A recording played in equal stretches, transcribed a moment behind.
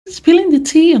Spilling the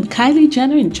tea on Kylie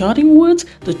Jenner and Jordyn Woods,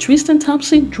 the Tristan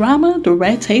Thompson drama, the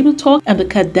red table talk, and the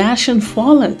Kardashian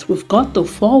fallout. We've got the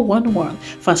 411.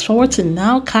 Fast forward to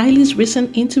now, Kylie's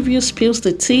recent interview spills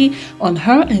the tea on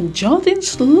her and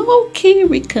Jordyn's low-key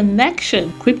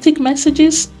reconnection, cryptic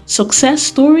messages, success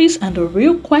stories, and the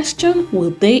real question, will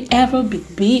they ever be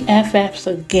BFFs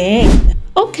again?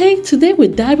 Okay, today we're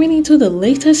diving into the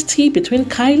latest tea between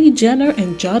Kylie Jenner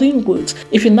and Jordyn Woods.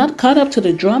 If you're not caught up to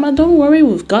the drama, don't worry,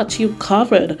 we've got you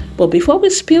covered. But before we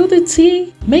spill the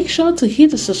tea, make sure to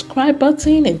hit the subscribe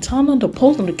button and turn on the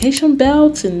post notification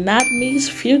bell to not miss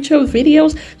future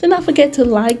videos. Do not forget to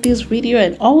like this video,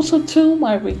 and also to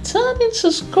my returning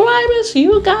subscribers,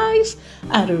 you guys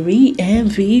are the real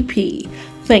MVP.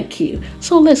 Thank you.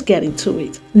 So let's get into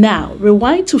it. Now,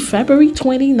 rewind to February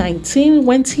 2019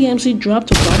 when TMZ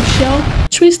dropped a bombshell.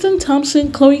 Tristan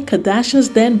Thompson, Khloe Kardashian's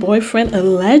then boyfriend,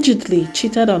 allegedly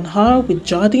cheated on her with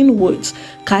Jordyn Woods,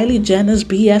 Kylie Jenner's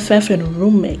BFF and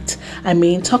roommate. I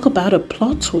mean, talk about a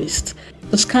plot twist.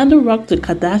 The scandal rocked the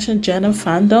Kardashian-Jenner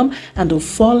fandom and the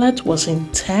fallout was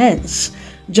intense.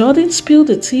 Jordyn spilled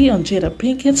the tea on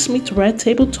𝕷𝕐𝕟𝕬𝕓𝕐𝕟𝕗 red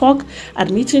table talk,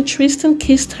 admitting Tristan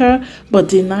kissed her but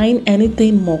denying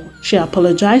anything more. She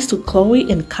apologized to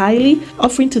Khloe and Kylie,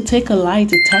 offering to take a lie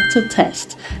detector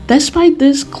test. Despite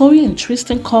this, Khloe and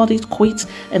Tristan called it quits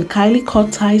and Kylie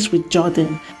cut ties with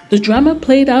Jordyn. The drama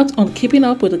played out on Keeping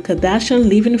Up with the Kardashian,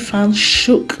 leaving fans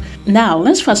shook. Now,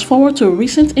 let's fast forward to a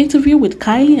recent interview with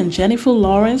Kylie and Jennifer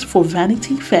Lawrence for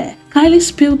Vanity Fair. Kylie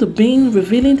spilled the beans,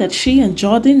 revealing that she and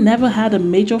Jordyn never had a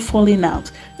major falling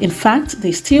out. In fact,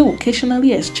 they still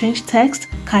occasionally exchange texts.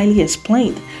 Kylie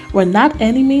explained, "We're not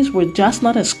enemies, we're just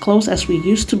not as close as we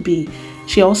used to be."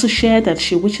 She also shared that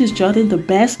she wishes Jordyn the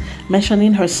best,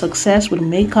 mentioning her success with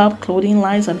makeup, clothing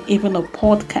lines, and even a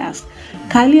podcast.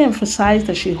 Kylie emphasized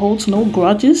that she holds no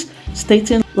grudges,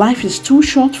 stating, "Life is too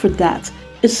short for that."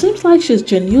 It seems like she's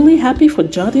genuinely happy for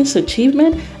Jordyn's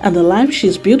achievement and the life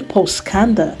she's built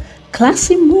post-scandal.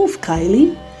 Classy move,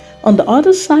 Kylie. On the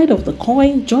other side of the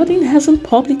coin, Jordyn hasn't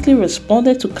publicly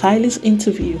responded to Kylie's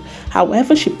interview.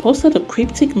 However, she posted a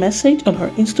cryptic message on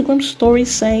her Instagram story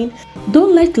saying,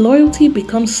 "Don't let loyalty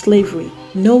become slavery.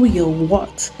 Know your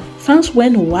worth." Fans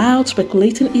went wild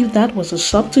speculating if that was a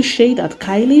subtle shade at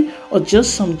Kylie or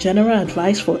just some general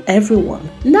advice for everyone.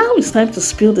 Now it's time to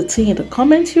spill the tea in the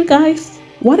comments, you guys.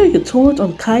 What are your thoughts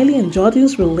on Kylie and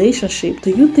Jordyn's relationship? Do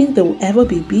you think they will ever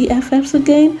be BFFs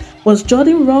again? Was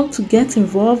Jordyn wrong to get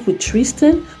involved with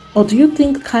Tristan? Or do you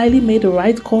think Kylie made the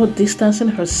right call distancing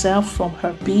herself from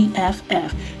her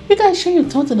BFF? You guys share your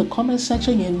thoughts in the comment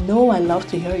section. You know I love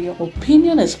to hear your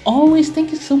opinion. As always,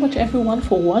 thank you so much everyone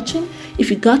for watching.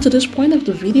 If you got to this point of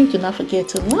the video, do not forget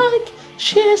to like,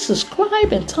 share,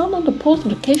 subscribe, and turn on the post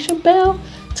notification bell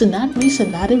to not miss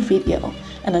another video.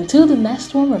 And until the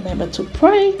next one, remember to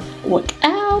pray, work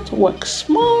out, work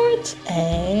smart,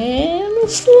 and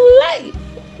slay.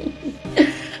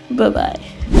 Bye-bye.